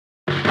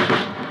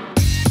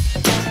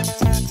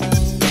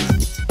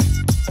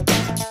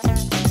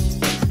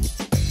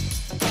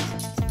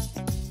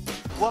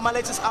my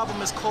latest album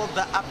is called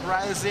The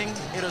Uprising.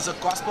 It is a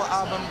gospel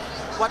album.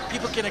 What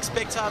people can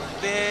expect out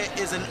there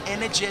is an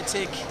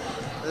energetic,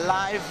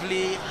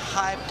 lively,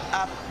 hyped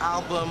up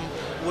album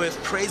with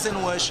praise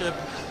and worship,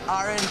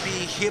 R&B,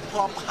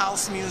 hip-hop,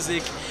 house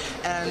music,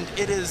 and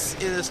it is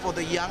for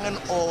the young and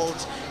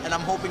old, and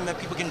I'm hoping that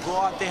people can go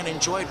out there and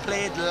enjoy it,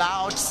 play it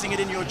loud, sing it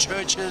in your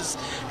churches,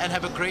 and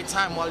have a great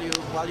time while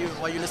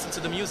you listen to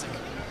the music.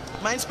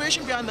 My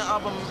inspiration behind the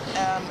album,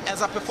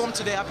 as I performed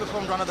today, I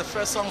performed one of the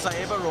first songs I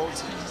ever wrote,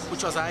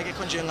 which was Aige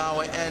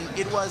Konjengawe, and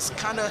it was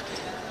kind of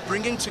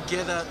bringing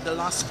together the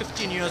last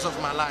 15 years of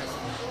my life,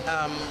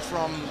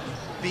 from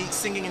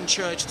singing in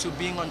church to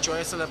being on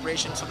Joyous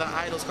Celebration to the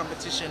Idols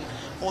competition,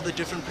 all the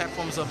different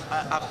platforms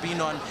I've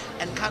been on,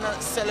 and kind of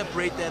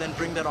celebrate that and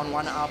bring that on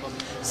one album.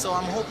 So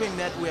I'm hoping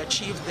that we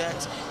achieve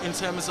that in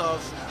terms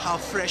of how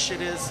fresh it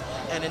is,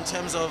 and in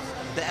terms of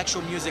the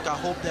actual music. I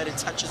hope that it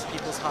touches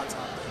people's hearts.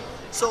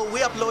 So we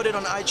uploaded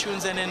on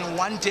iTunes, and in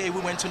one day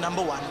we went to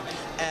 #1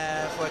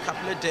 for a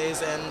couple of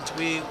days, and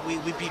we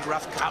beat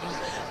Rough Gum.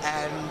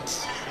 And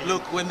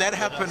look, when that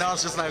happened, I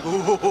was just like,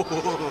 ooh,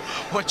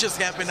 what just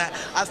happened?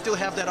 I still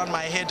have that on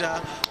my header,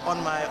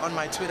 on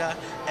my Twitter,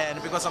 and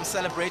because I'm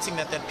celebrating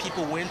that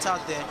people went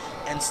out there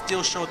and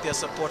still showed their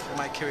support for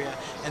my career,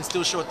 and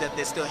still showed that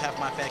they still have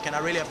my back. And I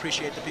really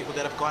appreciate the people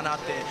that have gone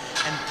out there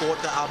and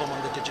bought the album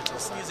on the digital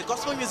side.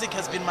 Gospel music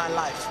has been my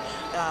life.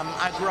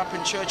 I grew up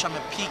in church. I'm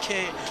a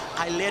PK.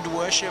 I led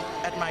worship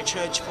at my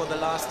church for the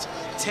last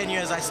 10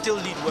 years. I still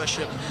lead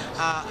worship.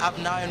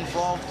 I'm now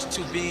involved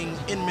to being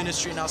in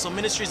ministry now. So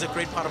ministry is a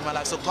great part of my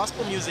life. So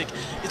gospel music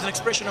is an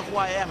expression of who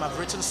I am. I've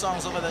written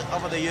songs over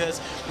the years,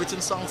 written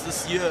songs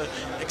this year,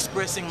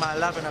 expressing my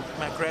love and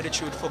my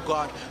gratitude for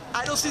God.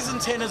 Idol Season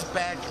 10 is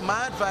back.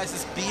 My advice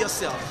is be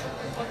yourself.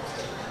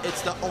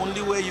 It's the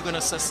only way you're going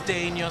to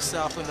sustain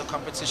yourself in the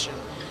competition.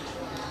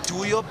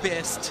 Do your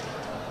best.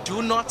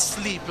 Do not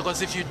sleep,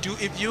 because if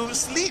you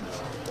sleep,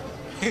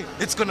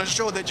 it's going to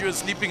show that you're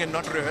sleeping and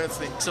not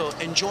rehearsing. So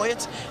enjoy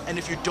it, and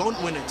if you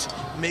don't win it,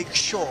 make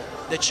sure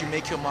that you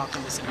make your mark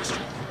in this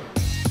industry.